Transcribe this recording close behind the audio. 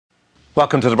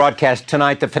Welcome to the broadcast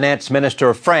tonight. The finance minister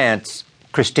of France,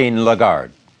 Christine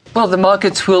Lagarde. Well, the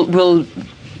markets will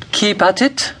keep at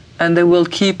it, and they will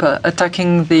keep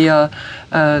attacking the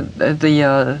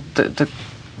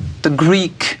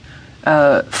Greek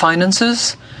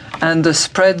finances and the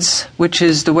spreads, which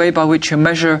is the way by which you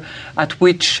measure at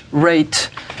which rate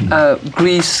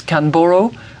Greece can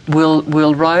borrow,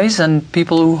 will rise, and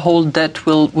people who hold debt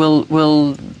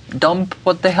will dump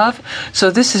what they have.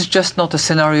 So this is just not a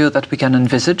scenario that we can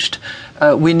envisage.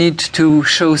 We need to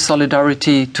show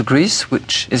solidarity to Greece,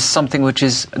 which is something which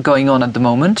is going on at the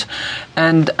moment,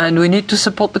 and we need to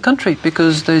support the country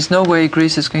because there is no way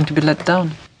Greece is going to be let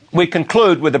down. We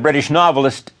conclude with the British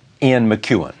novelist Ian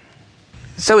McEwan.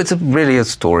 So it's really a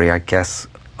story, I guess,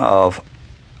 of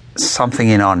something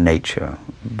in our nature,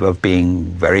 of being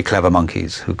very clever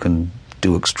monkeys who can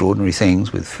do extraordinary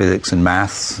things with physics and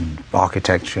maths and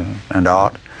architecture and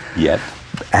art.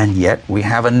 And yet we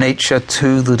have a nature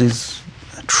too that is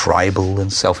tribal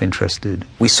and self-interested.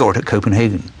 We saw it at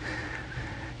Copenhagen.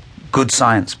 Good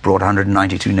science brought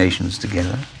 192 nations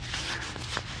together.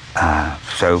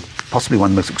 So possibly one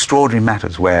of the most extraordinary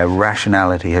matters where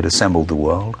rationality had assembled the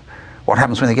world. What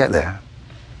happens when they get there?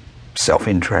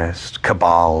 Self-interest,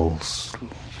 cabals,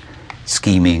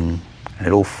 scheming, and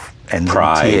it all ends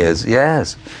in tears.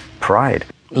 Yes, pride.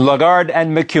 Lagarde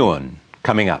and McEwan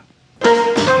coming up.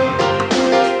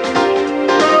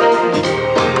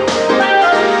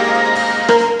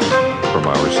 From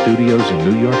our studios in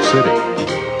New York City,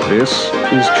 this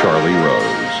is Charlie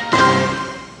Rose.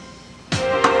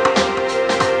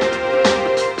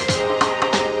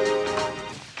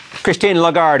 Christine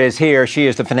Lagarde is here. She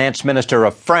is the finance minister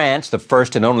of France, the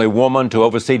first and only woman to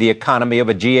oversee the economy of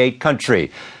a G8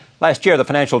 country. Last year, the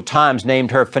Financial Times named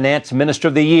her Finance Minister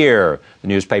of the Year. The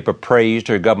newspaper praised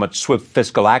her government's swift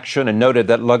fiscal action and noted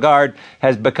that Lagarde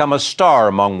has become a star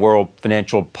among world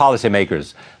financial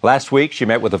policymakers. Last week, she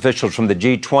met with officials from the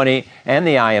G20 and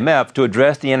the IMF to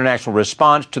address the international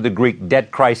response to the Greek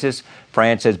debt crisis.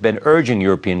 France has been urging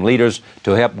European leaders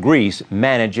to help Greece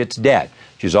manage its debt.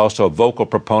 She's also a vocal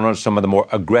proponent of some of the more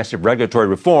aggressive regulatory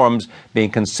reforms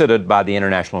being considered by the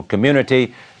international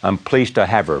community. I'm pleased to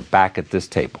have her back at this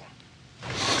table.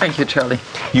 Thank you, Charlie.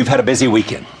 You've had a busy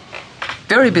weekend.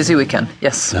 Very busy weekend,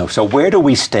 yes. So where do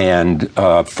we stand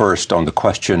first on the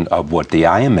question of what the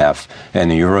IMF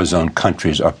and the Eurozone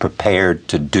countries are prepared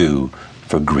to do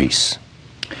for Greece?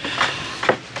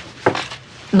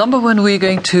 Number one, we're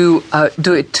going to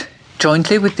do it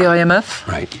jointly with the IMF.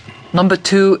 Right. Number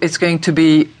two, it's going to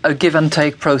be a give and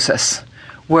take process,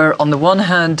 where on the one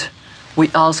hand, we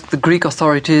ask the Greek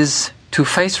authorities to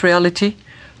face reality,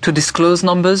 to disclose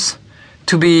numbers,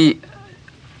 to be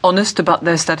honest about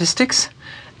their statistics,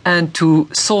 and to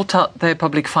sort out their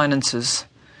public finances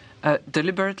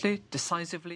deliberately, decisively.